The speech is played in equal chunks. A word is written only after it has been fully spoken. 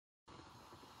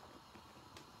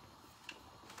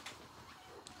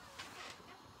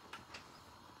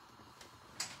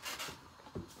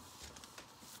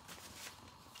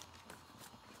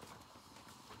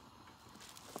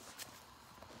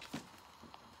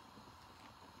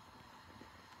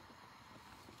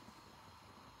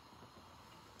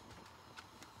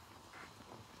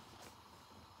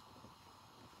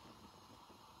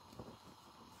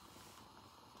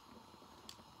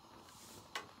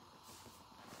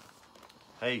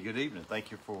Hey, good evening. Thank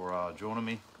you for joining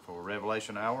me for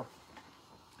Revelation Hour.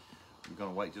 We're going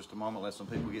to wait just a moment, let some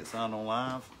people get signed on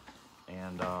live.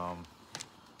 And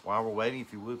while we're waiting,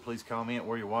 if you would, please comment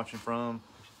where you're watching from.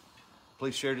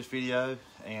 Please share this video.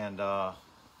 And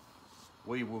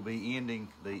we will be ending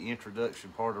the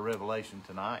introduction part of Revelation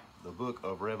tonight. The book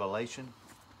of Revelation,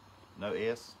 no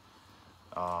S.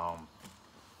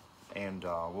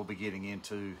 We'll be getting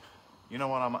into, you know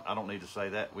what, I don't need to say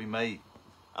that.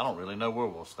 I don't really know where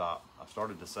we'll stop. I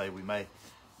started to say we may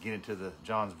get into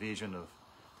John's vision of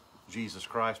Jesus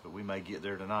Christ, but we may get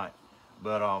there tonight.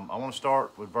 But I want to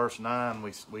start with verse 9.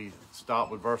 We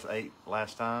stopped with verse 8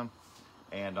 last time.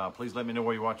 And please let me know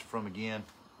where you're watching from again.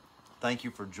 Thank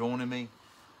you for joining me.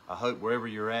 I hope wherever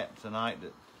you're at tonight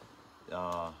that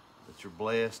you're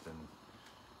blessed and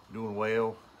doing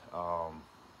well.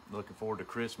 Looking forward to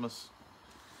Christmas.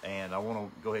 And I want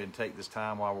to go ahead and take this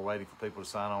time while we're waiting for people to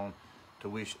sign on to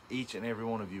wish each and every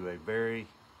one of you a very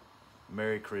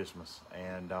Merry Christmas.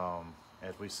 And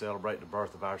as we celebrate the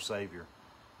birth of our Savior,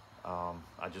 I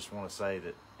just want to say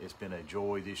that it's been a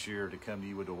joy this year to come to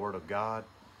you with the Word of God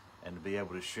and to be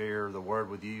able to share the Word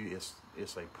with you.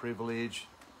 It's a privilege.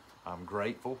 I'm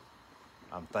grateful.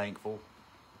 I'm thankful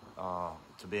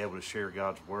to be able to share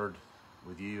God's Word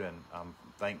with you, and I'm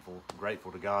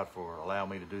grateful to God for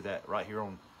allowing me to do that right here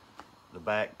on the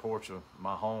back porch of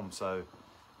my home. So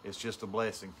it's just a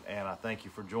blessing, and I thank you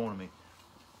for joining me.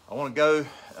 I want to go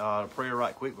to prayer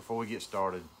right quick before we get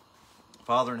started.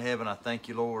 Father in heaven, I thank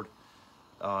you, Lord,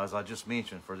 as I just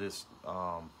mentioned, for this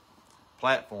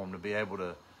platform to be able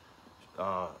to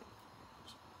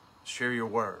share your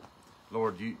word.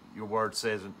 Lord, your word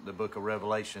says in the book of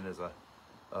Revelation is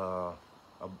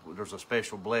there's a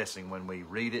special blessing when we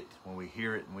read it, when we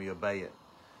hear it, and we obey it.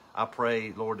 I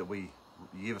pray, Lord, that you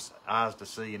give us eyes to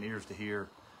see and ears to hear,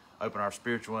 open our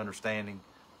spiritual understanding.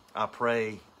 I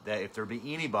pray that if there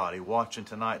be anybody watching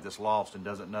tonight that's lost and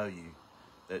doesn't know you,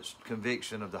 that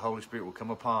conviction of the Holy Spirit will come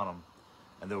upon them,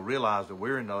 and they'll realize that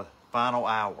we're in the final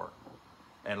hour.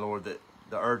 And Lord, that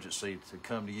the urgency to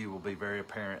come to you will be very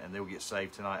apparent, and they'll get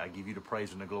saved tonight. I give you the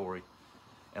praise and the glory.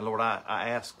 And Lord, I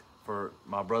ask for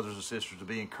my brothers and sisters to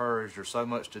be encouraged. There's so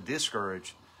much to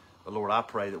discourage, but Lord, I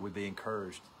pray that we be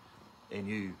encouraged in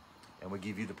you, and we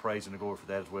give you the praise and the glory for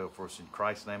that as well. For us in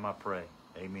Christ's name I pray.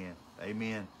 Amen.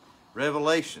 Amen.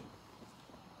 Revelation,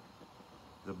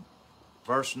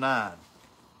 verse 9.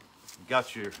 You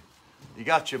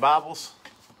got your Bibles?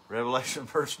 Revelation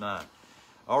verse 9.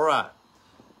 All right.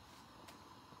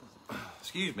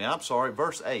 Excuse me, I'm sorry.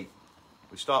 Verse 8.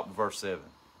 We stopped with verse 7.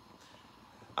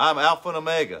 I'm Alpha and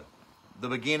Omega, the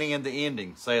beginning and the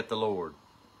ending, saith the Lord,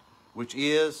 which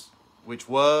is, which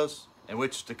was, and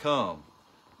which is to come,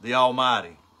 the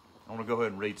Almighty. I want to go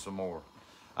ahead and read some more.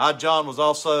 I, John, who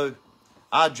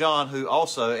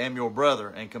also am your brother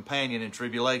and companion in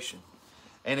tribulation,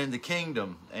 and in the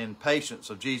kingdom and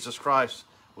patience of Jesus Christ,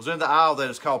 was in the isle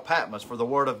that is called Patmos for the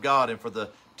word of God and for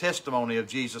the testimony of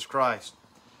Jesus Christ.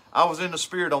 I was in the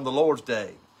Spirit on the Lord's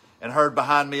day, and heard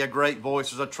behind me a great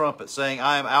voice as a trumpet, saying,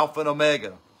 I am Alpha and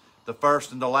Omega, the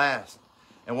first and the last.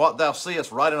 And what thou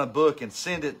seest, write in a book, and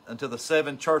send it unto the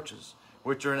 7 churches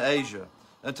which are in Asia,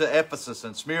 unto Ephesus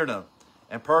and Smyrna,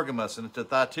 and Pergamos, and unto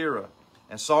Thyatira,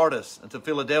 and Sardis, and to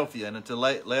Philadelphia, and unto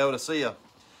Laodicea.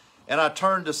 And I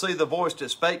turned to see the voice that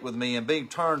spake with me, and being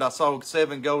turned I saw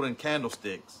 7 golden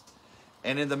candlesticks.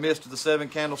 And in the midst of the 7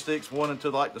 candlesticks, one unto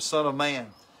like the Son of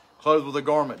Man, clothed with a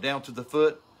garment down to the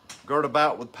foot, girt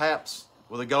about with paps,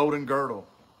 with a golden girdle.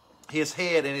 His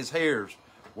head and his hairs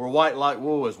were white like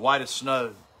wool, as white as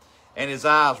snow, and his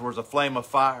eyes were as a flame of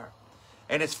fire,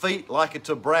 and his feet like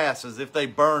unto brass, as if they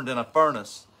burned in a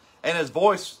furnace, and his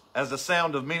voice as the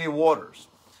sound of many waters.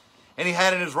 And he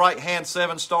had in his right hand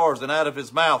 7 stars, and out of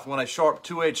his mouth went a sharp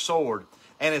 2-edged sword,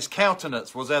 and his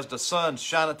countenance was as the sun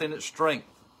shineth in its strength.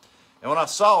 And when I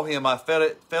saw him, I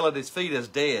fell at his feet as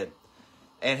dead.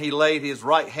 And he laid his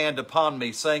right hand upon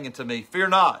me, saying unto me, Fear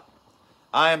not,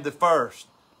 I am the first,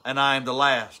 and I am the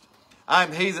last. I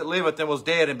am he that liveth and was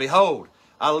dead, and behold,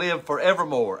 I live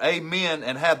forevermore. Amen,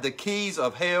 and have the keys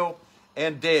of hell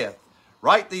and death.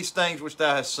 Write these things which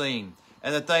thou hast seen,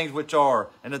 and the things which are,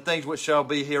 and the things which shall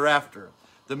be hereafter.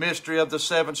 The mystery of the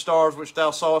 7 stars which thou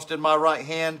sawest in my right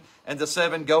hand, and the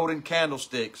 7 golden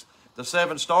candlesticks. The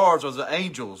 7 stars are the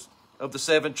angels of the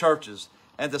 7 churches,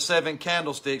 and the 7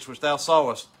 candlesticks which thou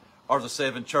sawest are the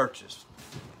 7 churches.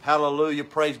 Hallelujah.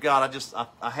 Praise God.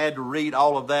 I had to read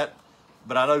all of that,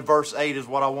 but I know verse 8 is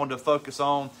what I wanted to focus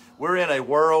on. We're in a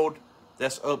world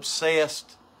that's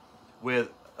obsessed with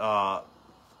all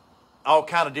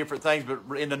kind of different things,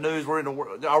 but in the news,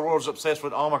 our world's obsessed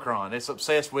with Omicron. It's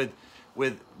obsessed with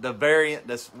with the variant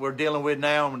that we're dealing with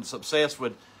now, and it's obsessed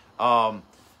with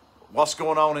what's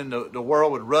going on in the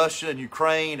world with Russia and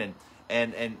Ukraine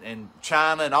and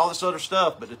China and all this other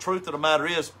stuff. But the truth of the matter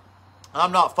is,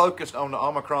 I'm not focused on the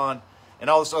Omicron and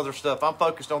all this other stuff. I'm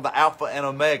focused on the Alpha and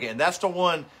Omega, and that's the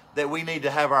one that we need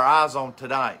to have our eyes on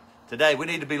tonight. Today, we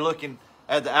need to be looking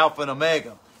at the Alpha and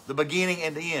Omega, the beginning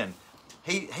and the end.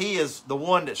 He is the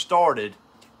one that started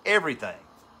everything.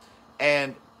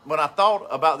 And when I thought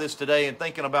about this today and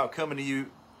thinking about coming to you,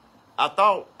 I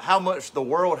thought how much the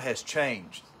world has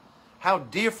changed, how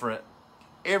different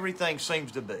everything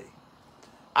seems to be.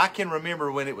 I can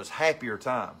remember when it was happier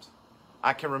times.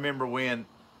 I can remember when,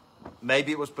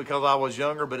 maybe it was because I was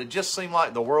younger, but it just seemed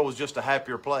like the world was just a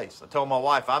happier place. I told my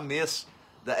wife I miss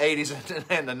the 80s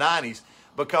and the 90s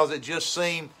because it just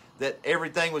seemed that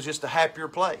everything was just a happier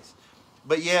place.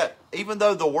 But yet, even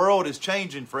though the world is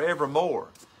changing forevermore,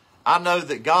 I know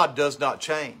that God does not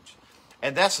change.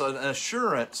 And that's an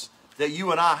assurance that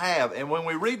you and I have. And when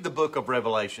we read the book of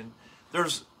Revelation,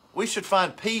 we should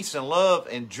find peace and love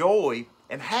and joy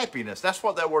and happiness. That's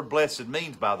what that word blessed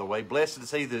means, by the way. Blessed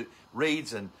is he that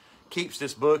reads and keeps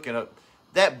this book. And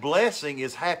that blessing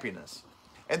is happiness.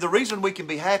 And the reason we can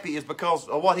be happy is because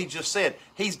of what he just said.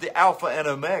 He's the Alpha and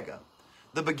Omega,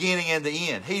 the beginning and the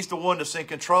end. He's the one that's in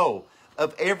control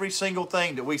of every single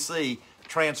thing that we see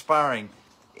transpiring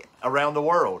around the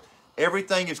world.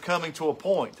 Everything is coming to a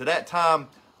point, to that time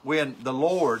when the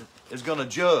Lord is going to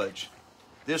judge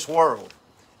this world.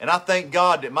 And I thank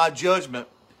God that my judgment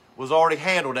was already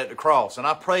handled at the cross. And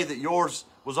I pray that yours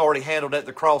was already handled at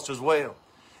the cross as well.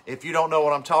 If you don't know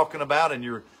what I'm talking about and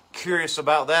you're curious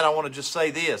about that, I want to just say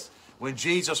this. When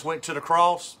Jesus went to the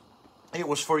cross, it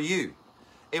was for you.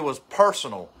 It was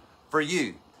personal for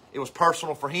you. It was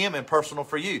personal for him and personal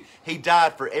for you. He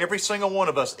died for every single one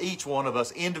of us, each one of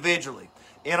us individually,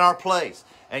 in our place.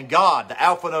 And God, the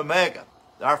Alpha and Omega,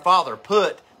 our Father,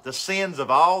 put the sins of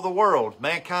all the world,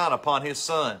 mankind, upon his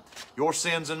Son, your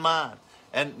sins and mine.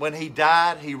 And when he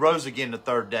died, he rose again the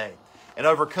third day and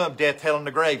overcome death, hell, and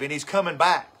the grave. And he's coming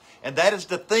back. And that is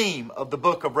the theme of the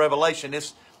book of Revelation.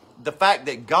 It's the fact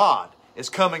that God is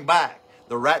coming back.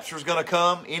 The rapture is going to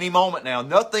come any moment now.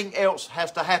 Nothing else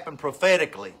has to happen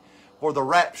prophetically for the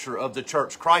rapture of the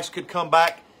church. Christ could come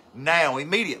back now,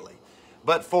 immediately.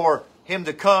 But for him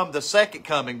to come the second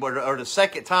coming, or the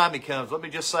second time he comes, let me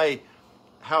just say,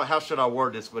 how should I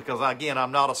word this? Because again,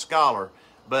 I'm not a scholar.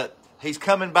 But he's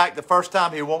coming back the first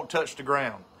time, he won't touch the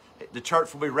ground. The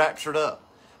church will be raptured up.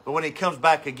 But when he comes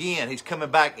back again, he's coming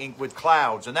back with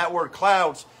clouds. And that word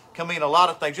clouds can mean a lot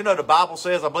of things. You know, the Bible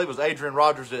says, I believe it was Adrian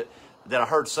Rogers that I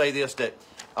heard say this, that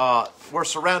we're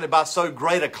surrounded by so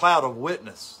great a cloud of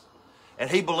witness. And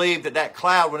he believed that that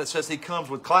cloud, when it says he comes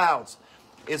with clouds,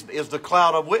 is the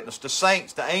cloud of witness. The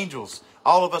saints, the angels,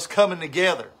 all of us coming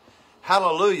together.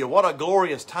 Hallelujah. What a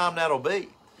glorious time that'll be.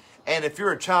 And if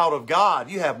you're a child of God,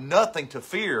 you have nothing to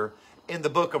fear in the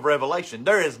book of Revelation.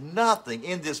 There is nothing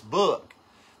in this book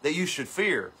that you should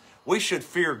fear. We should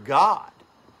fear God.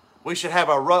 We should have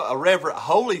a reverent,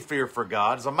 holy fear for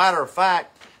God. As a matter of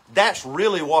fact, that's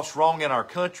really what's wrong in our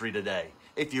country today.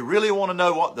 If you really want to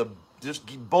know just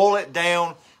boil it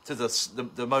down to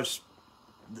the most,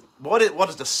 what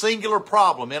is the singular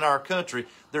problem in our country?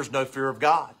 There's no fear of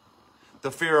God.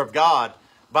 The fear of God,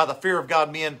 by the fear of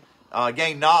God, men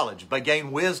gain knowledge, but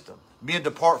gain wisdom. Men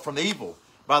depart from evil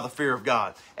by the fear of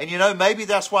God. And you know, maybe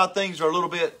that's why things are a little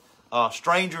bit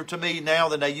stranger to me now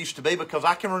than they used to be, because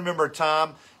I can remember a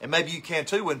time, and maybe you can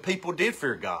too, when people did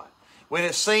fear God. When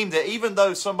it seemed that even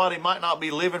though somebody might not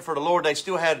be living for the Lord, they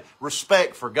still had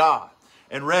respect for God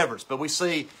and reverence. But we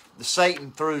see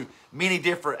Satan, through many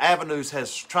different avenues,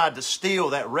 has tried to steal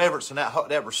that reverence and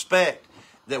that respect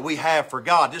that we have for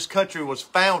God. This country was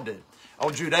founded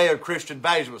on Judeo-Christian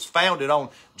values. It was founded on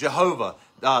Jehovah,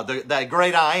 that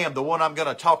great I am, the one I'm going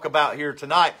to talk about here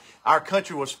tonight. Our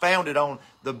country was founded on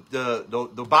the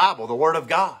Bible, the Word of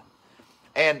God.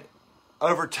 And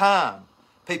over time,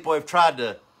 people have tried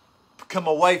to come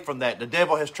away from that. The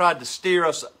devil has tried to steer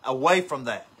us away from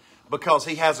that because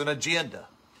he has an agenda.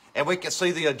 And we can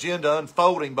see the agenda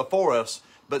unfolding before us.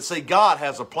 But see, God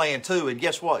has a plan too. And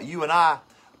guess what? You and I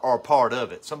are a part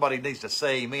of it. Somebody needs to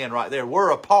say amen right there.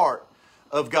 We're a part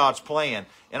of God's plan.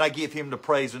 And I give him the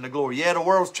praise and the glory. Yeah, the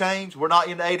world's changed. We're not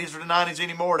in the 80s or the 90s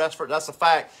anymore. That's a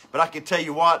fact. But I can tell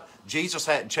you what, Jesus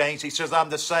hadn't changed. He says, I'm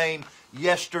the same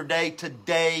yesterday,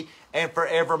 today, and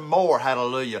forevermore.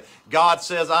 Hallelujah. God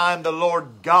says, I'm the Lord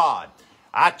God.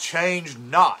 I change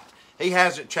not. He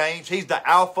hasn't changed. He's the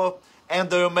Alpha and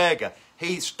the Omega.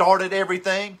 He started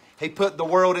everything. He put the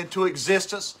world into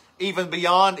existence. Even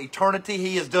beyond eternity,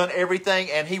 he has done everything,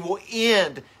 and he will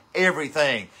end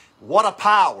everything. What a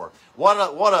power. What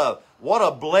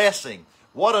a blessing.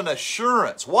 What an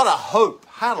assurance. What a hope.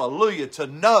 Hallelujah. To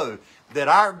know that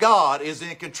our God is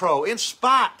in control in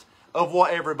spite of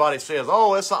what everybody says.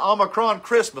 Oh, it's an Omicron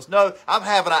Christmas. No, I'm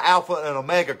having an Alpha and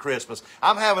Omega Christmas.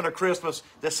 I'm having a Christmas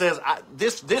that says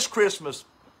this Christmas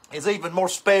is even more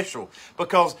special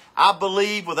because I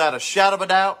believe without a shadow of a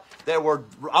doubt that we're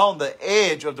on the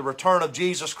edge of the return of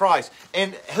Jesus Christ.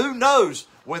 And who knows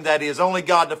when that is? Only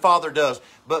God the Father does.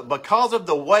 But because of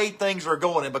the way things are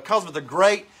going and because of the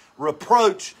great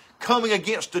reproach coming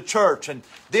against the church and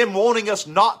them wanting us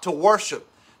not to worship,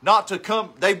 not to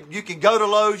come. You can go to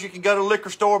Lowe's, you can go to the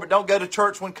liquor store, but don't go to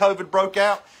church when COVID broke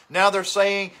out. Now they're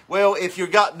saying, well, if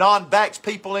you've got non-vax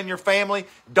people in your family,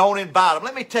 don't invite them.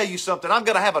 Let me tell you something. I'm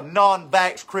going to have a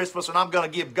non-vax Christmas, and I'm going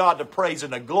to give God the praise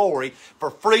and the glory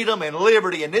for freedom and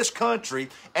liberty in this country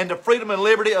and the freedom and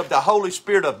liberty of the Holy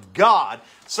Spirit of God.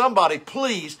 Somebody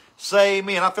please say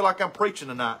amen. I feel like I'm preaching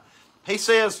tonight. He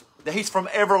says that He's from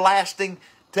everlasting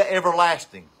to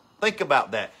everlasting. Think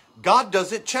about that. God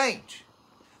doesn't change.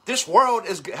 This world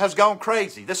has gone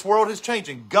crazy. This world is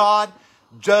changing. God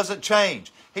doesn't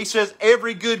change. He says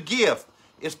every good gift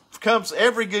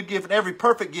every good gift and every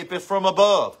perfect gift is from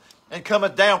above and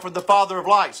cometh down from the Father of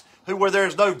lights, who where there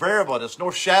is no variableness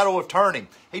nor shadow of turning.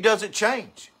 He doesn't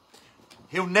change.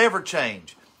 He'll never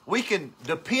change. We can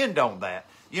depend on that.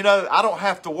 You know, I don't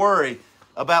have to worry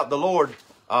about the Lord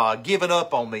giving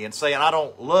up on me and saying I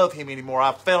don't love Him anymore.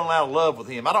 I've fallen out of love with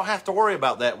Him. I don't have to worry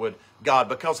about that with God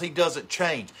because He doesn't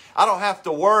change. I don't have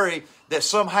to worry that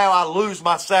somehow I lose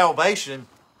my salvation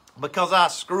because I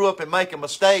screw up and make a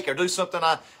mistake or do something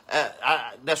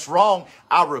that's wrong.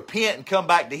 I repent and come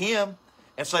back to Him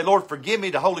and say, Lord, forgive me.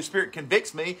 The Holy Spirit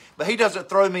convicts me, but He doesn't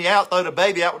throw me out, throw the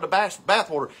baby out with the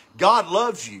bathwater. God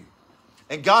loves you,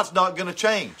 and God's not going to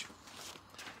change.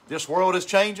 This world is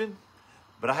changing,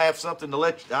 but I have something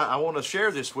to I want to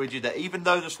share this with you, that even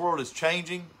though this world is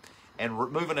changing and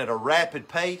moving at a rapid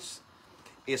pace,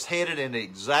 it's headed in the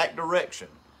exact direction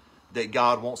that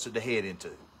God wants it to head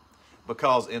into.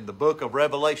 Because in the book of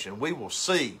Revelation, we will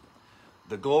see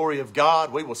the glory of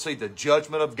God, we will see the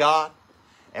judgment of God,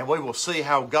 and we will see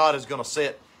how God is going to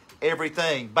set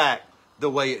everything back the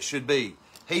way it should be.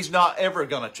 He's not ever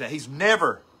going to change. He's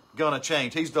never going to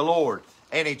change. He's the Lord,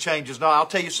 and He changes not. I'll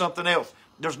tell you something else.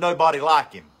 There's nobody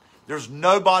like Him. There's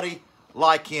nobody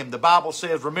like Him. The Bible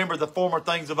says, remember the former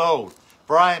things of old.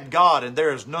 For I am God, and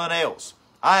there is none else.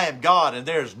 I am God, and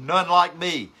there is none like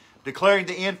me, declaring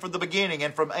the end from the beginning,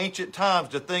 and from ancient times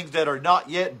the things that are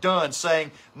not yet done, saying,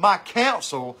 my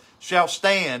counsel shall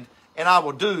stand, and I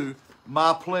will do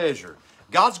my pleasure.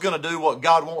 God's going to do what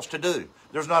God wants to do.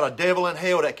 There's not a devil in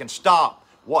hell that can stop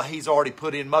what He's already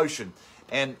put in motion.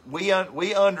 And we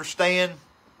understand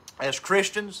as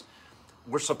Christians,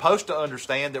 we're supposed to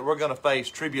understand that we're going to face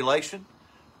tribulation,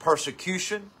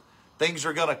 persecution. Things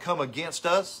are going to come against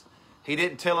us. He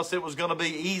didn't tell us it was going to be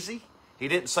easy. He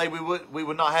didn't say we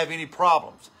would not have any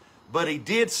problems. But He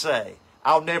did say,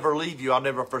 I'll never leave you, I'll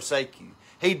never forsake you.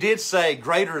 He did say,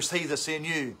 greater is He that's in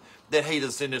you than he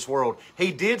that's in this world.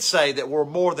 He did say that we're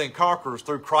more than conquerors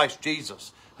through Christ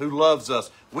Jesus, who loves us.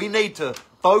 We need to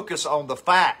focus on the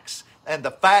facts. And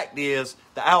the fact is,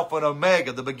 the Alpha and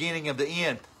Omega, the beginning and the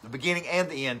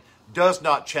end does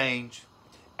not change.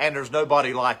 And there's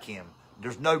nobody like Him.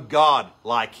 There's no God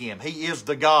like Him. He is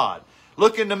the God.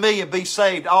 Look unto me and be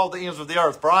saved, all the ends of the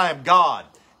earth, for I am God,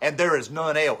 and there is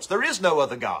none else. There is no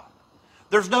other God.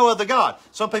 There's no other God.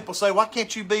 Some people say, why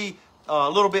can't you be a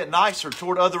little bit nicer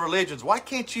toward other religions? Why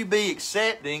can't you be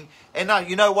accepting? And not,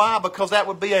 you know why? Because that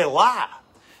would be a lie.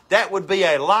 That would be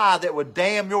a lie that would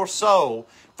damn your soul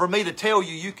for me to tell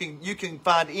you you can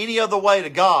find any other way to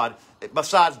God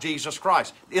besides Jesus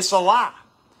Christ. It's a lie.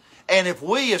 And if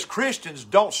we as Christians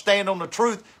don't stand on the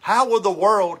truth, how will the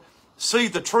world see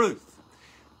the truth?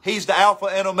 He's the Alpha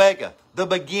and Omega, the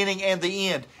beginning and the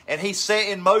end. And He set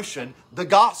in motion the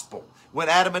gospel. When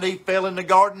Adam and Eve fell in the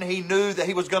garden, He knew that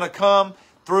He was going to come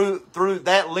through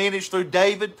that lineage, through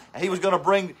David. And He was going to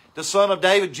bring the Son of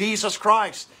David, Jesus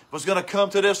Christ, was going to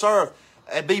come to this earth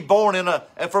and be born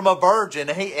from a virgin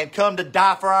and come to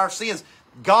die for our sins.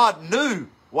 God knew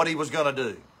what He was going to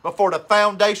do. Before the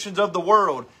foundations of the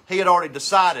world, He had already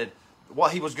decided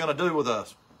what He was going to do with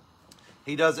us.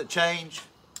 He doesn't change.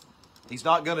 He's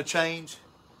not going to change.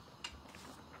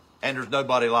 And there's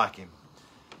nobody like Him.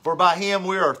 For by Him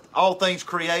we are all things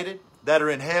created that are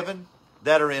in heaven,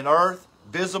 that are in earth,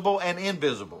 visible and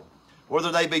invisible.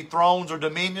 Whether they be thrones or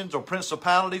dominions or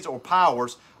principalities or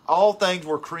powers, all things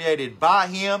were created by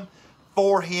Him,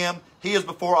 for Him. He is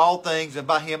before all things, and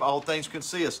by Him all things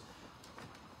consist.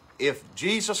 if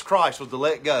Jesus Christ was to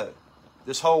let go,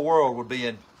 this whole world would be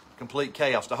in complete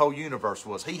chaos. The whole universe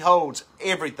was. He holds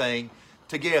everything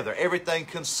together. Everything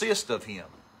consists of Him.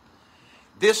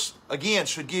 This, again,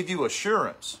 should give you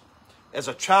assurance as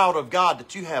a child of God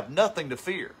that you have nothing to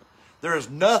fear. There is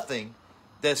nothing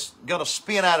that's going to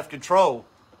spin out of control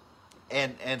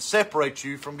and separate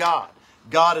you from God.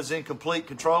 God is in complete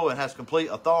control and has complete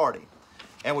authority.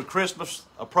 And with Christmas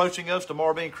approaching us,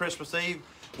 tomorrow being Christmas Eve,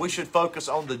 we should focus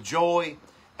on the joy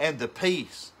and the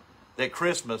peace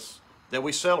that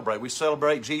we celebrate. We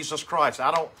celebrate Jesus Christ.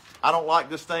 I don't like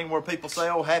this thing where people say,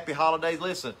 oh, happy holidays.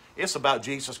 Listen, it's about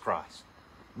Jesus Christ.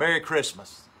 Merry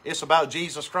Christmas. It's about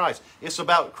Jesus Christ. It's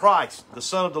about Christ, the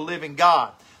Son of the living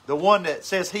God, the one that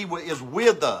says He is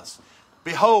with us.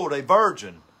 Behold, a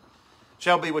virgin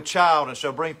shall be with child and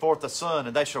shall bring forth a son,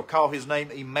 and they shall call His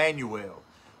name Emmanuel,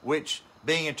 which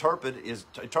being interpreted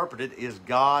is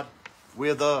God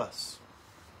with us.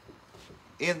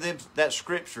 In that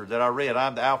scripture that I read,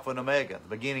 I'm the Alpha and Omega,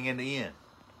 the beginning and the end,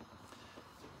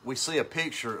 we see a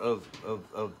picture of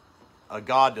a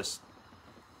God that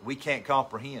we can't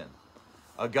comprehend.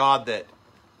 A God that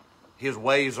His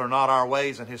ways are not our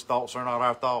ways and His thoughts are not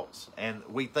our thoughts. And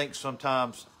we think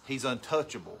sometimes He's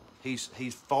untouchable. He's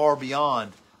far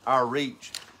beyond our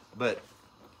reach. But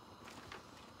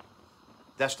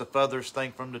that's the furthest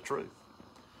thing from the truth.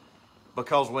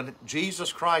 Because when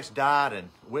Jesus Christ died and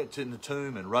went to the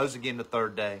tomb and rose again the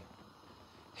third day,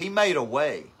 He made a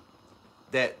way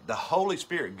that the Holy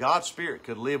Spirit, God's Spirit,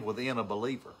 could live within a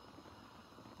believer.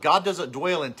 God doesn't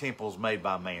dwell in temples made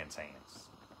by man's hands.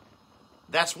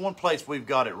 That's one place we've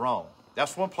got it wrong.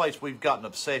 That's one place we've got an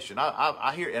obsession.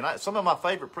 I hear, and some of my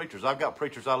favorite preachers, I've got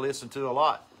preachers I listen to a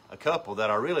lot, a couple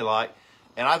that I really like,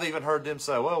 and I've even heard them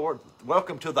say, well,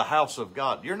 welcome to the house of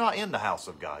God. You're not in the house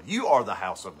of God. You are the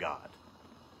house of God.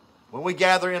 When we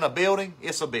gather in a building,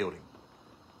 it's a building.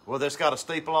 Whether it's got a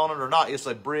steeple on it or not, it's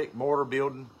a brick, mortar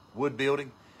building, wood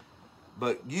building.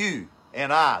 But you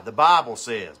and I, the Bible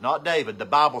says, not David, the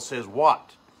Bible says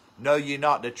what? Know ye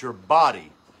not that your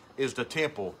body is the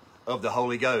temple of the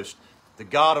Holy Ghost? The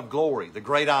God of glory, the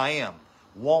great I Am,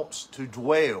 wants to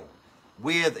dwell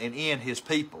with and in His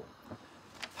people.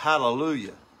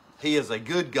 Hallelujah. He is a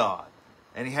good God.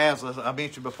 And He has, as I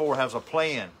mentioned before, has a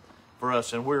plan for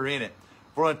us, and we're in it.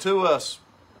 For unto us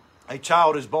a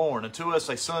child is born, unto us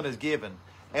a son is given,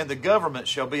 and the government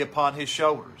shall be upon His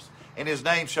shoulders, and His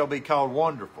name shall be called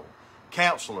Wonderful,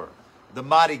 Counselor, the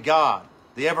Mighty God,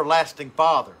 the Everlasting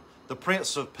Father, the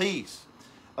Prince of Peace.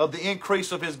 Of the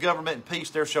increase of His government and peace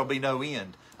there shall be no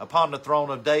end, upon the throne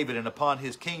of David and upon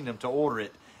His kingdom, to order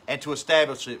it and to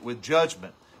establish it with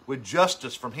judgment, with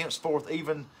justice from henceforth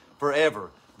even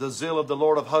forever. The zeal of the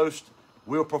Lord of hosts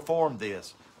will perform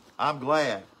this. I'm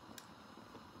glad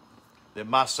that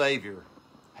my Savior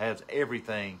has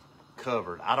everything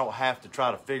covered. I don't have to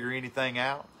try to figure anything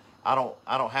out. I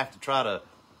don't have to try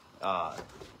to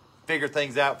figure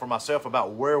things out for myself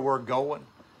about where we're going.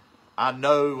 I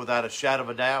know without a shadow of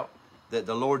a doubt that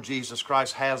the Lord Jesus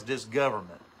Christ has this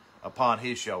government upon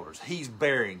His shoulders. He's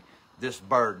bearing this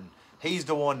burden. He's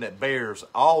the one that bears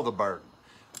all the burden.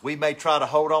 We may try to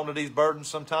hold on to these burdens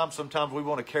sometimes. Sometimes we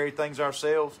want to carry things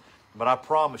ourselves. But I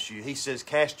promise you, He says,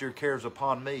 cast your cares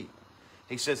upon me.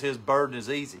 He says His burden is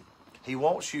easy. He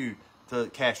wants you to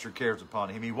cast your cares upon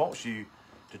Him. He wants you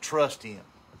to trust Him.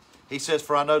 He says,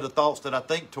 for I know the thoughts that I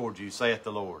think toward you, saith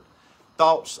the Lord.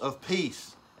 Thoughts of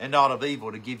peace and not of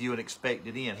evil, to give you an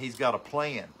expected end. He's got a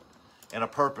plan and a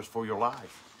purpose for your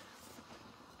life.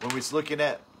 When we're looking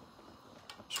at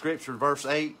Scripture, verse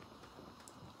 8,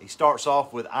 He starts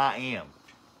off with I am.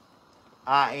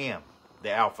 I am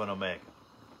the Alpha and Omega.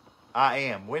 I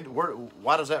am.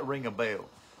 Why does that ring a bell?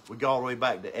 We go all the way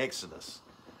back to Exodus,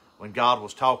 when God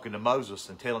was talking to Moses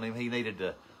and telling him he needed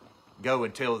to go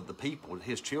and tell the people,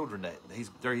 His children, that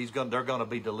they're going to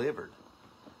be delivered.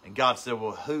 And God said,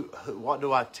 well, what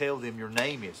do I tell them your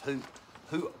name is?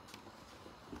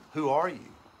 Who are you?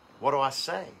 What do I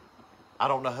say? I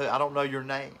don't know your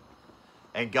name.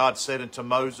 And God said unto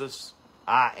Moses,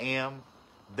 I am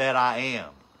that I am.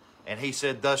 And He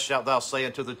said, thus shalt thou say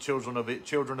unto the children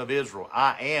of Israel,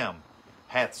 I am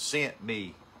hath sent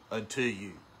me unto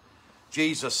you.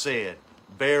 Jesus said,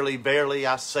 verily, verily,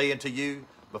 I say unto you,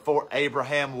 before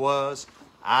Abraham was,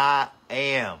 I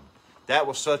am. That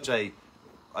was such a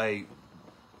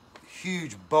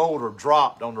huge boulder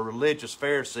dropped on the religious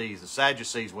Pharisees and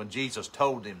Sadducees when Jesus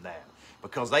told them that.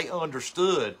 Because they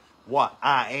understood what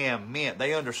I am meant.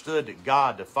 They understood that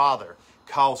God the Father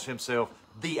calls Himself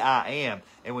the I am.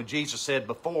 And when Jesus said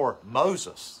before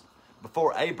Moses,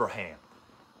 before Abraham,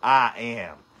 I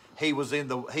am. He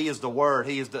is the Word.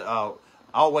 He is the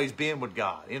always been with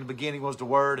God. In the beginning was the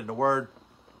Word, and the Word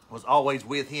was always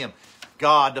with Him.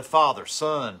 God the Father,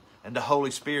 Son, and the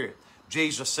Holy Spirit.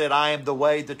 Jesus said, I am the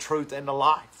way, the truth, and the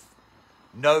life.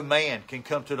 No man can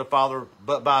come to the Father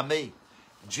but by me.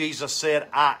 Jesus said,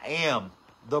 I am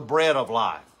the bread of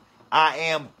life. I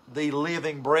am the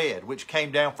living bread which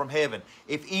came down from heaven.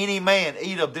 If any man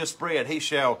eat of this bread, he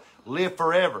shall live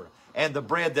forever. And the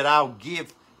bread that I will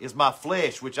give is my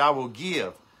flesh, which I will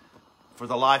give for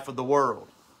the life of the world.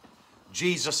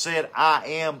 Jesus said, I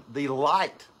am the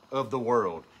light of the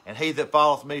world. And he that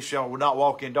followeth me shall not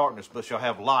walk in darkness, but shall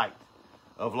have light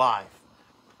of life.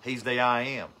 He's the I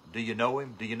am. Do you know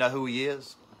Him? Do you know who He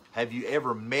is? Have you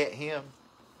ever met Him?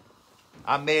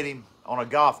 I met Him on a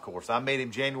golf course. I met Him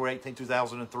January 18,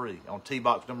 2003 on tee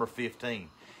box number 15.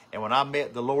 And when I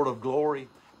met the Lord of Glory,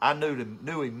 I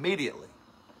knew immediately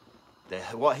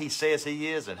that what He says He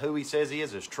is and who He says He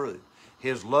is true.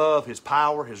 His love, His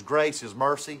power, His grace, His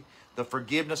mercy, the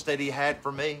forgiveness that He had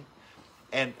for me.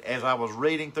 And as I was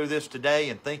reading through this today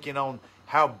and thinking on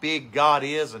how big God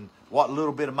is and what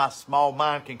little bit of my small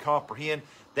mind can comprehend,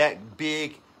 that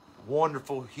big,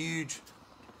 wonderful, huge,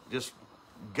 just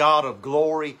God of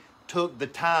glory took the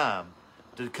time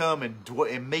to come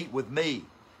and meet with me,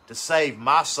 to save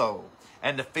my soul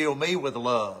and to fill me with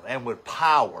love and with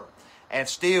power, and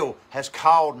still has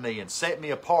called me and set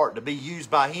me apart to be used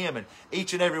by Him. And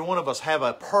each and every one of us have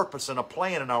a purpose and a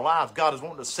plan in our lives. God is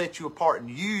wanting to set you apart and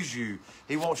use you.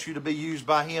 He wants you to be used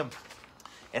by Him.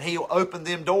 And He'll open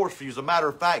them doors for you. As a matter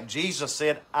of fact, Jesus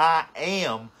said, I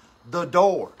am the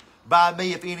door. By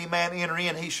me, if any man enter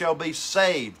in, he shall be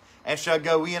saved, and shall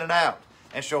go in and out,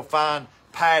 and shall find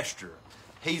pasture.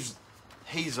 He's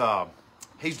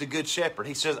the good shepherd.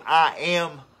 He says, I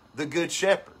am the good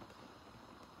shepherd.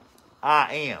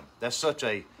 I am. That's such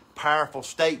a powerful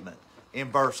statement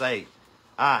in verse 8.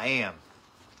 I am.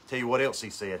 Tell you what else He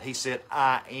said. He said,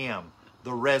 I am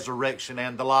the resurrection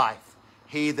and the life.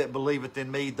 He that believeth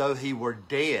in me, though he were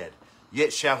dead,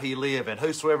 yet shall he live. And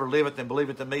whosoever liveth and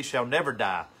believeth in me shall never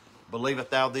die. Believeth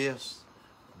thou this?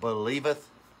 Believeth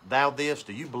thou this?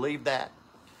 Do you believe that?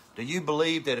 Do you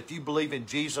believe that if you believe in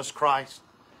Jesus Christ,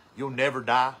 you'll never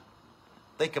die?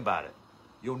 Think about it.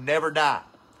 You'll never die.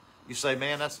 You say,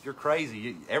 man, you're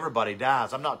crazy. Everybody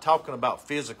dies. I'm not talking about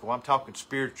physical. I'm talking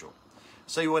spiritual.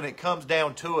 See, when it comes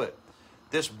down to it,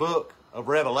 this book of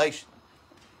Revelation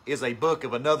is a book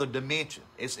of another dimension.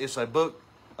 It's a book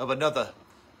of another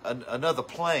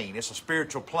plane. It's a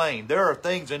spiritual plane. There are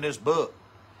things in this book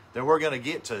that we're going to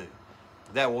get to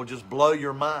that will just blow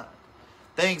your mind.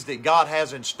 Things that God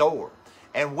has in store.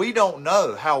 And we don't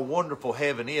know how wonderful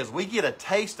heaven is. We get a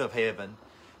taste of heaven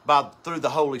through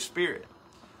the Holy Spirit.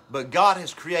 But God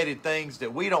has created things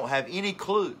that we don't have any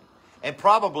clue, and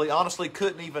probably, honestly,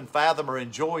 couldn't even fathom or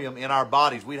enjoy them in our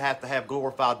bodies. We'd have to have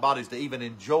glorified bodies to even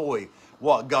enjoy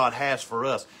what God has for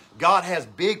us. God has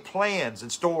big plans in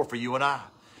store for you and I.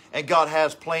 And God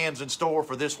has plans in store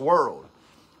for this world.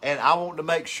 And I want to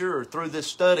make sure through this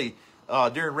study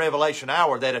during Revelation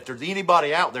Hour that if there's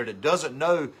anybody out there that doesn't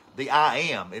know the I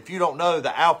am, if you don't know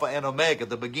the Alpha and Omega,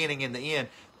 the beginning and the end,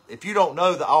 if you don't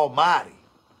know the Almighty,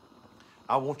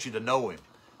 I want you to know Him.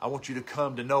 I want you to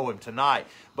come to know Him tonight,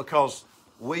 because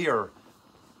we are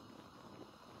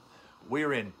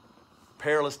in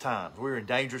perilous times. We're in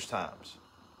dangerous times.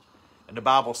 And the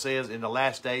Bible says in the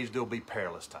last days there will be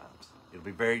perilous times. It'll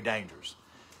be very dangerous.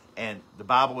 And the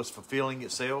Bible is fulfilled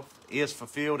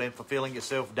and fulfilling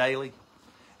itself daily.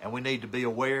 And we need to be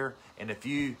aware. And if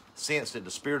you sense that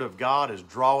the Spirit of God is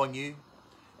drawing you,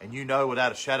 and you know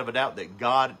without a shadow of a doubt that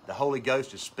God, the Holy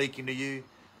Ghost, is speaking to you,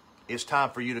 it's time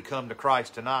for you to come to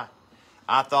Christ tonight.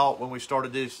 I thought when we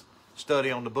started this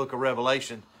study on the book of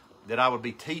Revelation that I would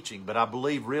be teaching, but I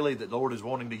believe really that the Lord is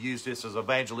wanting to use this as an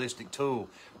evangelistic tool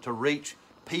to reach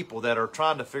people that are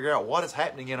trying to figure out what is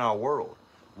happening in our world.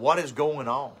 What is going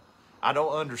on? I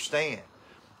don't understand.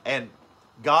 And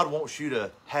God wants you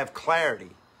to have clarity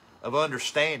of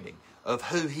understanding of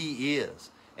who He is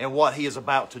and what He is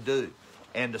about to do,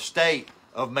 and the state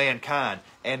of mankind,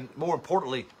 and more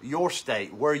importantly, your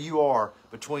state, where you are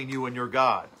between you and your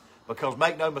God. Because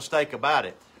make no mistake about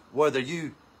it, whether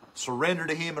you surrender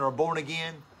to Him and are born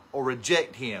again or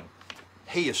reject Him,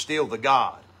 He is still the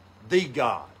God, the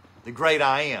great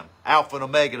I am, Alpha and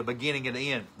Omega, the beginning and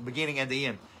the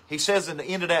end. He says in the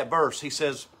end of that verse, He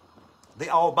says, the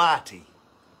Almighty.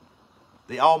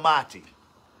 The Almighty.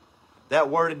 That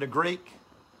word in the Greek,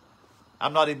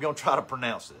 I'm not even going to try to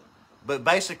pronounce it, but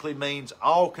basically means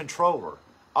all controller,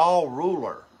 all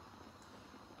ruler.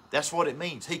 That's what it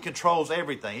means. He controls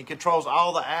everything. He controls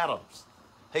all the atoms.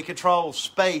 He controls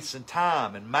space and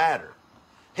time and matter.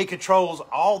 He controls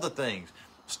all the things.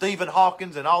 Stephen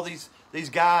Hawking and all these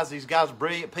guys,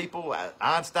 brilliant people,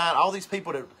 Einstein, all these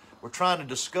people that were trying to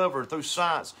discover through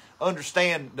science,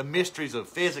 understand the mysteries of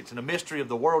physics and the mystery of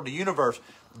the world, the universe.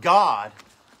 God,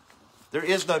 there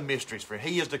is no mysteries for him.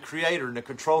 He is the creator and the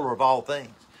controller of all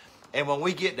things. And when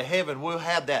we get to heaven, we'll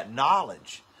have that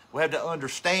knowledge. We'll have the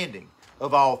understanding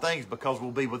of all things because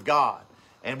we'll be with God.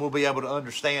 And we'll be able to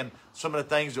understand some of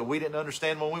the things that we didn't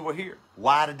understand when we were here.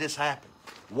 Why did this happen?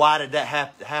 Why did that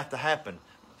have to happen?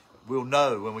 We'll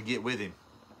know when we get with him.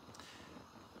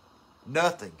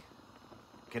 Nothing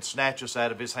can snatch us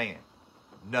out of his hand.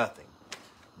 Nothing.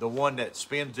 The one that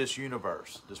spins this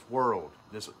universe, this world,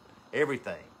 this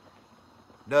everything.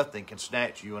 Nothing can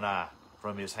snatch you and I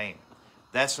from his hand.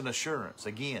 That's an assurance,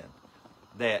 again,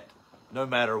 that no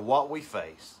matter what we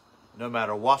face, no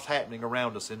matter what's happening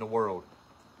around us in the world,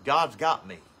 God's got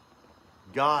me.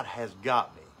 God has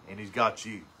got me, and he's got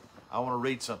you. I want to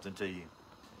read something to you.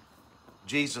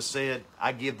 Jesus said,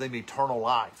 I give them eternal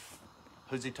life.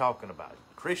 Who's he talking about?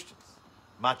 Christians,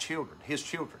 my children, his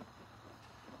children.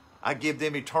 I give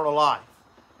them eternal life,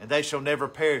 and they shall never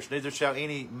perish, neither shall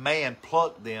any man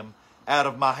pluck them out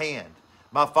of my hand.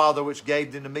 My Father which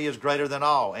gave them to me is greater than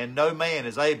all, and no man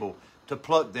is able to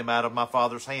pluck them out of my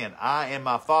Father's hand. I and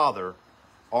my Father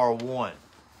are one.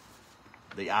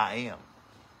 The I am.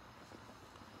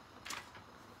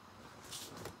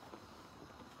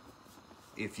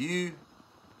 If you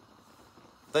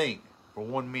think for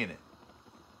 1 minute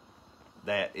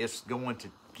that it's going to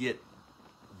get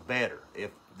better,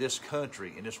 if this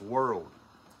country and this world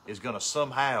is going to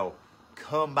somehow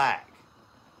come back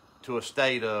to a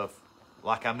state of,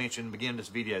 like I mentioned in the beginning of this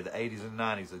video, the 80s and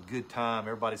 90s, a good time,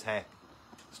 everybody's happy.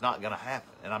 It's not going to happen.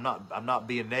 And I'm not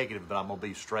being negative, but I'm going to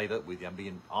be straight up with you. I'm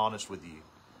being honest with you.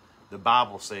 The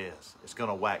Bible says it's going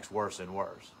to wax worse and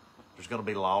worse. There's going to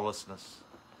be lawlessness.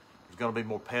 There's going to be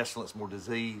more pestilence, more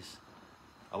disease.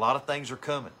 A lot of things are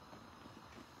coming.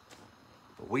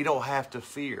 But we don't have to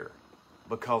fear,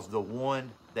 because the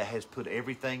one that has put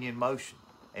everything in motion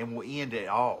and will end it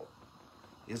all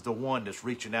is the one that's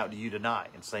reaching out to you tonight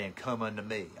and saying, come unto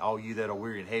me, all you that are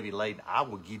weary and heavy laden, I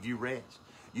will give you rest.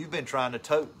 You've been trying to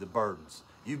tote the burdens.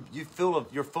 You're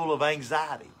full of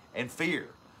anxiety and fear.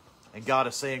 And God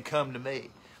is saying, come to me.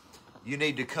 You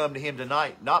need to come to him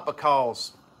tonight, not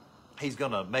because he's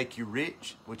going to make you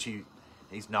rich, which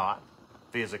he's not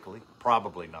physically,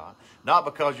 probably not. Not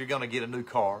because you're going to get a new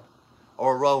car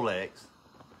or a Rolex,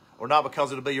 or not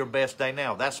because it'll be your best day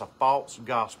now. That's a false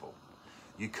gospel.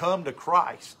 You come to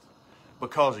Christ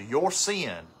because your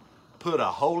sin put a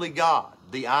holy God,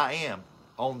 the I am,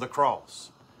 on the cross.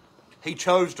 He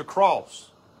chose the cross.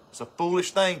 It's a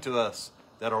foolish thing to us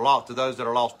that are lost, to those that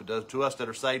are lost, but to us that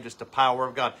are saved, it's the power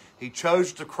of God. He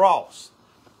chose the cross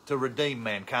to redeem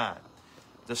mankind.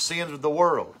 The sins of the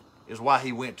world is why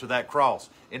he went to that cross.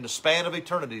 In the span of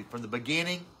eternity, from the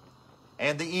beginning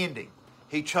and the ending,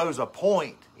 he chose a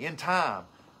point in time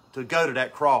to go to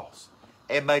that cross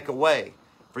and make a way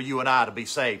for you and I to be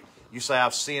saved. You say,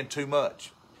 I've sinned too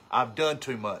much. I've done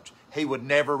too much. He would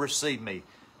never receive me.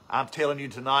 I'm telling you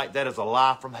tonight, that is a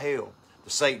lie from hell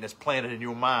that Satan has planted in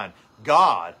your mind.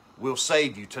 God will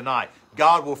save you tonight.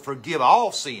 God will forgive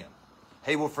all sin.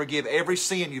 He will forgive every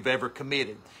sin you've ever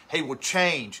committed. He will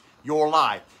change your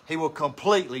life. He will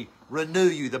completely renew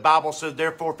you. The Bible says,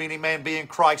 therefore, if any man be in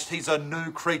Christ, he's a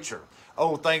new creature.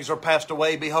 Old things are passed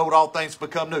away. Behold, all things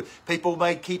become new. People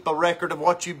may keep a record of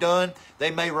what you've done.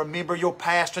 They may remember your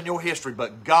past and your history.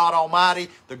 But God Almighty,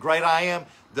 the great I am,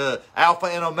 the Alpha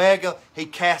and Omega, he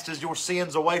casts your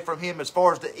sins away from him as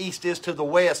far as the east is to the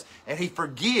west. And he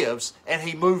forgives and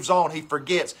he moves on. He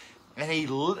forgets. And he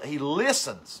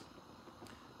listens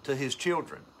to his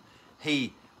children.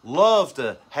 He loves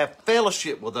to have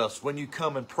fellowship with us when you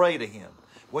come and pray to him.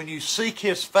 When you seek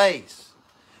his face.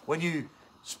 When you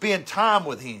spend time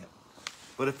with him.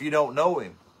 But if you don't know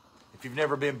him, if you've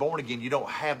never been born again, you don't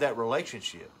have that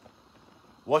relationship.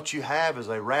 What you have is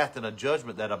a wrath and a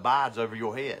judgment that abides over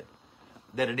your head,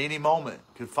 that at any moment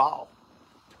could fall.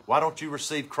 Why don't you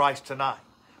receive Christ tonight?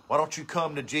 Why don't you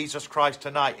come to Jesus Christ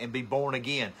tonight and be born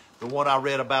again? The one I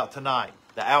read about tonight,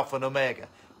 the Alpha and Omega,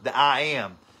 the I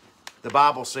am. The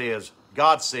Bible says,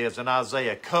 God says in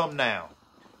Isaiah, come now,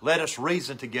 let us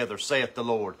reason together, saith the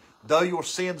Lord. Though your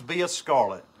sins be as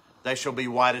scarlet, they shall be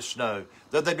white as snow.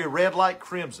 Though they be red like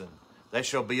crimson, they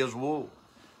shall be as wool.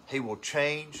 He will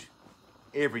change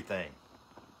everything.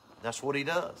 That's what he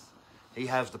does. He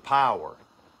has the power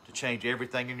to change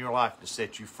everything in your life to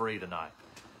set you free tonight.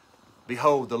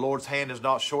 Behold, the Lord's hand is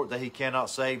not short that he cannot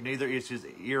save, neither is his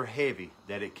ear heavy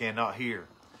that it cannot hear.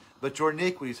 But your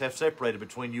iniquities have separated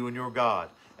between you and your God,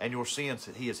 and your sins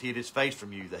he has hid his face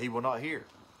from you, that he will not hear.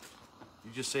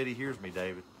 You just said he hears me,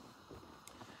 David.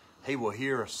 He will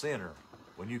hear a sinner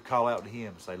when you call out to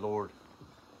him and say, Lord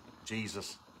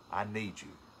Jesus, I need you.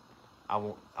 I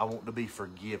want to be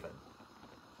forgiven.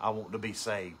 I want to be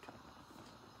saved.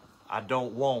 I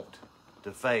don't want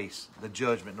to face the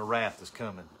judgment and the wrath that's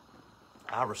coming.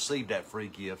 I received that free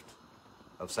gift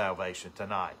of salvation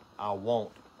tonight. I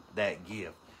want that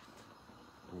gift.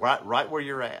 Right where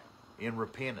you're at, in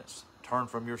repentance, turn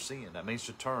from your sin. That means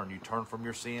to turn. You turn from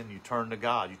your sin. You turn to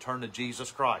God. You turn to Jesus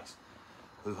Christ,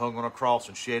 who hung on a cross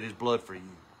and shed his blood for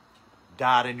you,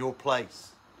 died in your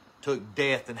place, took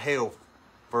death and hell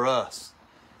for us,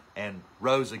 and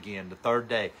rose again the third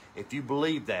day. If you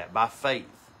believe that by faith,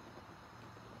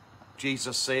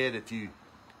 Jesus said if you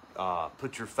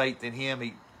put your faith in him,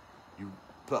 you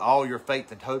put all your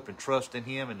faith and hope and trust in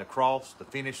him and the cross, the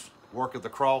finished work of the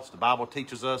cross. The Bible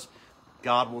teaches us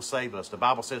God will save us. The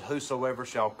Bible says whosoever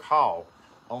shall call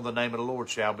on the name of the Lord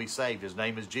shall be saved. His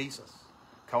name is Jesus.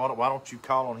 Why don't you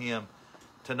call on him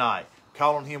tonight?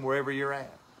 Call on him wherever you're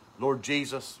at. Lord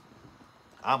Jesus,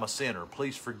 I'm a sinner.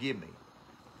 Please forgive me.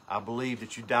 I believe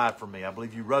that you died for me. I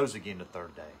believe you rose again the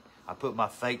third day. I put my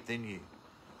faith in you.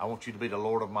 I want you to be the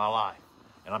Lord of my life,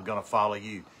 and I'm going to follow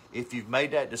you. If you've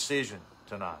made that decision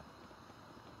tonight,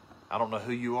 I don't know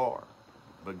who you are,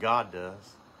 but God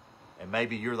does. And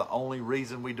maybe you're the only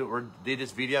reason we did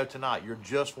this video tonight. You're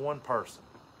just one person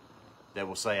that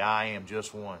will say, I am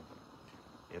just one.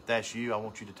 If that's you, I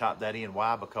want you to type that in.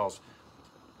 Why? Because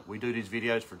we do these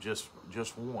videos for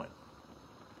just one.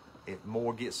 If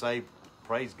more get saved,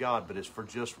 praise God, but it's for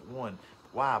just one.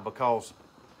 Why? Because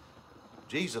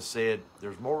Jesus said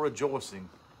there's more rejoicing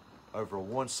over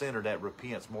one sinner that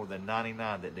repents more than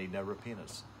 99 that need no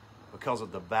repentance, because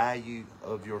of the value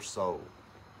of your soul.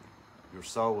 Your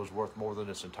soul is worth more than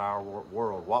this entire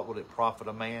world. What would it profit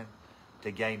a man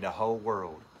to gain the whole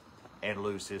world and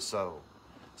lose his soul?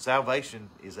 Salvation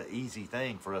is an easy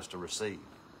thing for us to receive.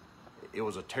 It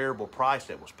was a terrible price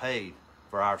that was paid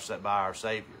by our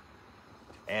Savior.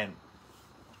 And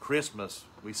Christmas,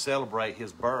 we celebrate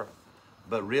his birth,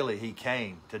 but really he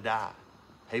came to die.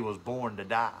 He was born to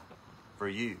die for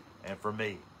you and for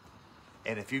me.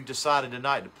 And if you've decided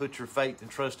tonight to put your faith and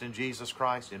trust in Jesus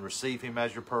Christ and receive him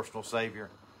as your personal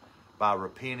Savior by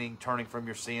repenting, turning from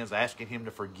your sins, asking him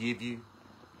to forgive you,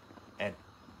 and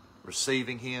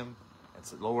receiving him, and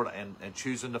say, Lord, and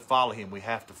choosing to follow him, we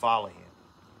have to follow him.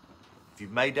 If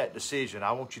you've made that decision,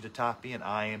 I want you to type in,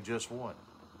 I am just one.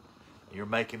 And you're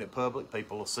making it public.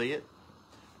 People will see it.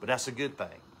 But that's a good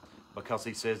thing, because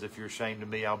he says, if you're ashamed of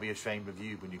me, I'll be ashamed of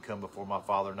you when you come before my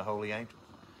Father and the holy angels.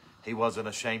 He wasn't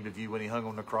ashamed of you when he hung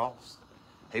on the cross.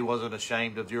 He wasn't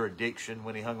ashamed of your addiction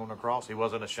when he hung on the cross. He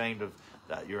wasn't ashamed of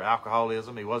your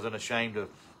alcoholism. He wasn't ashamed of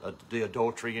the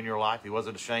adultery in your life. He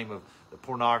wasn't ashamed of the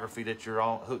pornography that you're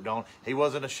hooked on. He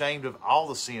wasn't ashamed of all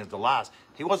the sins, the lies.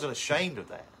 He wasn't ashamed of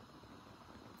that.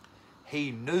 He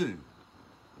knew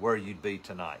where you'd be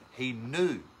tonight. He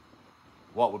knew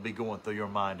what would be going through your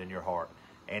mind and your heart.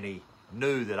 And he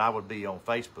knew that I would be on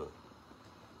Facebook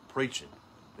preaching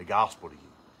the gospel to you.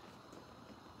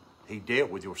 He dealt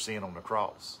with your sin on the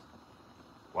cross.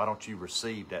 Why don't you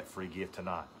receive that free gift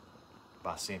tonight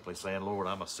by simply saying, Lord,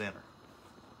 I'm a sinner.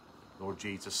 Lord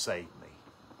Jesus, save me.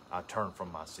 I turn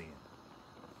from my sin.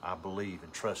 I believe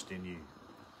and trust in you.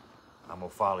 I'm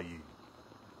going to follow you.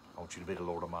 I want you to be the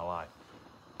Lord of my life.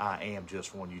 I am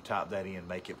just one. You type that in,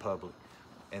 make it public.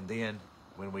 And then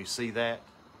when we see that,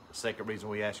 the second reason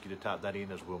we ask you to type that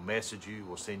in is we'll message you.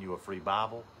 We'll send you a free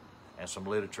Bible and some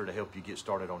literature to help you get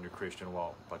started on your Christian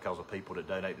walk. Because of people that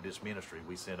donate to this ministry,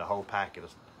 we send a whole packet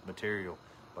of material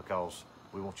because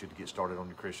we want you to get started on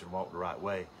your Christian walk the right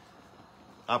way.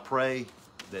 I pray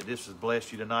that this has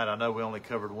blessed you tonight. I know we only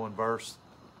covered one verse,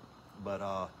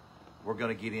 but we're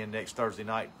going to get in next Thursday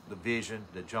night the vision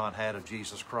that John had of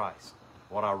Jesus Christ,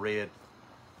 what I read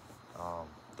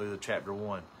through the chapter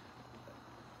 1.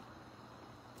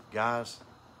 Guys,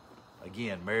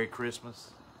 again, Merry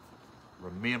Christmas.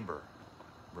 Remember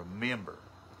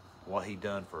what he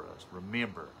done for us.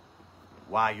 Remember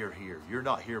why you're here. You're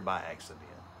not here by accident.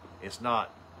 It's not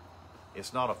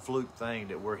a fluke thing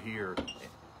that we're here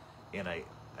in a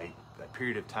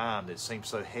period of time that seems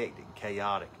so hectic, and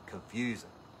chaotic, and confusing.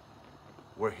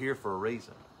 We're here for a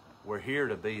reason. We're here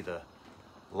to be the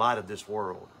light of this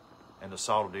world and the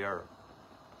salt of the earth.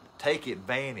 Take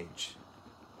advantage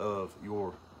of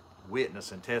your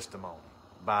witness and testimony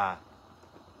by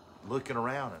looking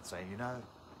around and saying, you know,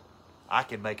 I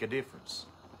can make a difference.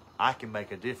 I can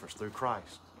make a difference through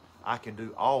Christ. I can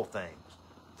do all things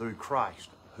through Christ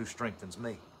who strengthens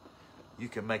me. you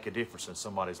can make a difference in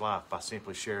somebody's life by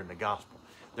simply sharing the gospel.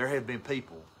 There have been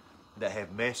people that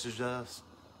have messaged us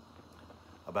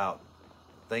about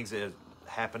things that have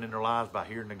happened in their lives by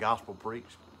hearing the gospel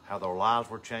preached, how their lives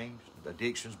were changed,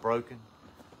 addictions broken,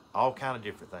 all kind of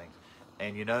different things.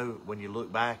 And you know, when you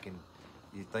look back and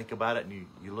you think about it and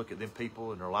you look at them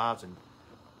people in their lives and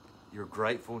you're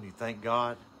grateful and you thank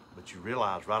God, but you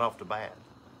realize right off the bat,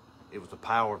 it was the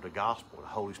power of the gospel, the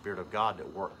Holy Spirit of God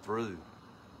that worked through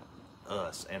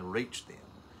us and reached them.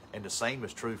 And the same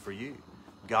is true for you.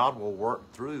 God will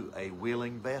work through a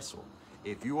willing vessel.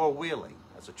 If you are willing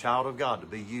as a child of God to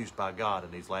be used by God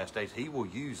in these last days, He will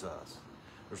use us.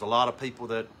 There's a lot of people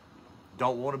that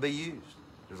don't want to be used.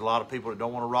 There's a lot of people that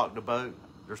don't want to rock the boat.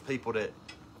 There's people that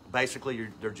basically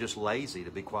they're just lazy,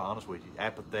 to be quite honest with you,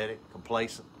 apathetic,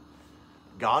 complacent.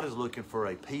 God is looking for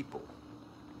a people,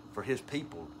 for His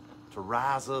people to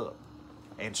rise up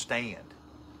and stand.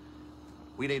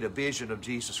 We need a vision of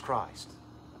Jesus Christ.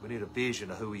 We need a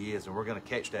vision of who He is, and we're going to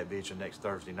catch that vision next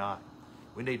Thursday night.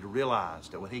 We need to realize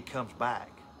that when He comes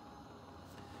back,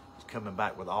 He's coming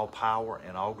back with all power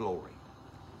and all glory.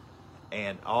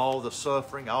 And all the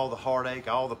suffering, all the heartache,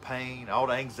 all the pain, all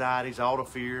the anxieties, all the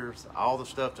fears, all the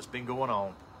stuff that's been going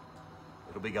on,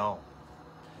 it'll be gone.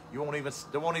 There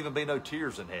won't even be no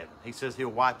tears in heaven. He says He'll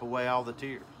wipe away all the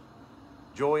tears.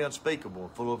 Joy unspeakable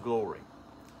and full of glory.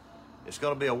 It's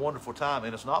going to be a wonderful time,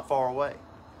 and it's not far away.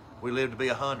 We live to be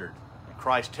 100, and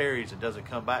Christ tarries and doesn't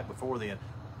come back before then.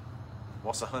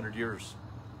 What's 100 years?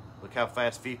 Look how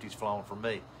fast 50's flown for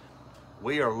me.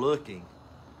 We are looking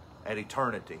at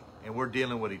eternity, and we're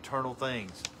dealing with eternal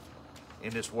things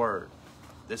in this Word.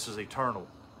 This is eternal.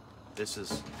 This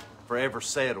is forever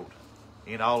settled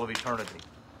in all of eternity.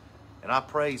 And I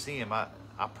praise Him. I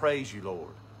praise You,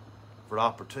 Lord, for the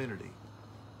opportunity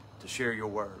to share Your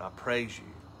Word. I praise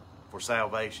You for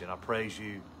salvation. I praise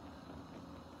You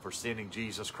for sending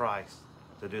Jesus Christ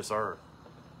to this earth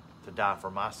to die for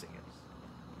my sins.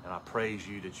 And I praise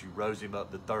You that You rose Him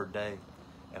up the third day.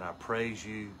 And I praise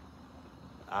You,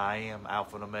 I am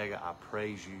Alpha and Omega. I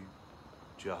praise You,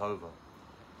 Jehovah,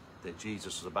 that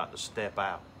Jesus is about to step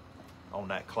out on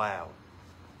that cloud.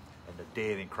 And the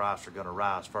dead in Christ are going to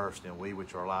rise first, and we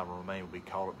which are alive and remain will be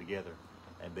caught up together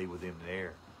and be with Him in the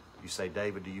air. You say,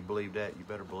 David, do you believe that? You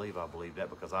better believe I believe that,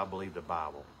 because I believe the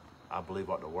Bible. I believe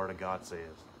what the Word of God says.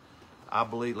 I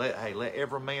believe, let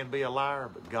every man be a liar,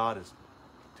 but God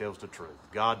tells the truth.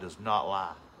 God does not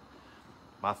lie.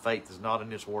 My faith is not in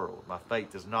this world. My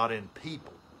faith is not in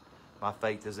people. My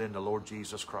faith is in the Lord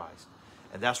Jesus Christ.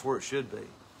 And that's where it should be,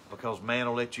 because man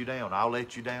will let you down. I'll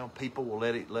let you down. People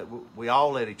will we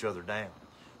all let each other down.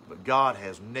 But God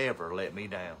has never let me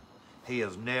down. He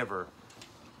has never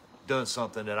done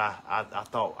something that I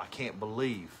thought, I can't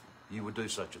believe You would do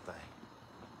such a thing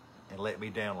and let me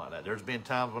down like that. There's been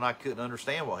times when I couldn't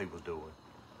understand what He was doing.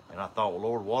 And I thought, well,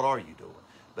 Lord, what are You doing?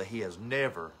 But He has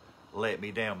never let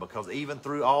me down, because even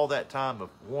through all that time of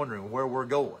wondering where we're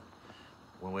going,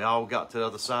 when we all got to the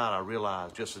other side, I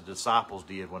realized, just as the disciples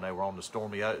did when they were on the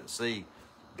stormy sea,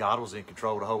 God was in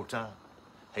control the whole time.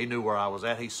 He knew where I was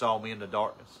at. He saw me in the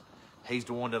darkness. He's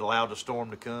the one that allowed the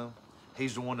storm to come.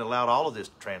 He's the one that allowed all of this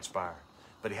to transpire.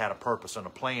 But He had a purpose and a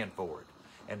plan for it.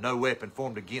 And no weapon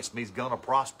formed against me is going to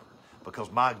prosper,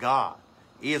 because my God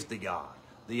is the God,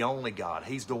 the only God.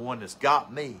 He's the one that's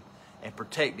got me and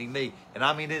protecting me. And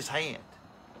I'm in His hand.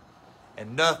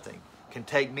 And nothing can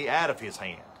take me out of His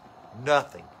hand.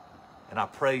 Nothing. And I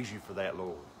praise You for that,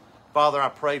 Lord. Father, I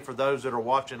pray for those that are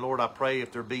watching. Lord, I pray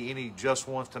if there be any just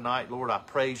ones tonight, Lord, I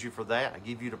praise You for that. I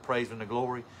give You the praise and the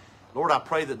glory. Lord, I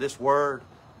pray that this word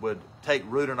would take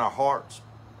root in our hearts.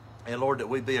 And Lord, that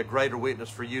we be a greater witness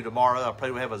for You tomorrow. I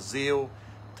pray we have a zeal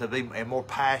to be, and more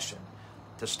passion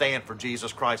to stand for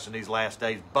Jesus Christ in these last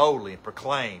days boldly and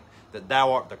proclaim that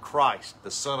Thou art the Christ,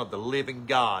 the Son of the living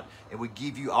God. And we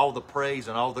give You all the praise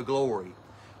and all the glory.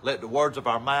 Let the words of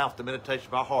our mouth, the meditation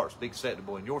of our hearts be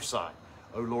acceptable in Your sight.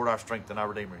 O Lord, our strength and our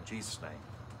Redeemer, in Jesus' name,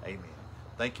 amen.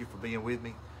 Thank you for being with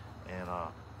me, and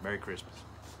Merry Christmas.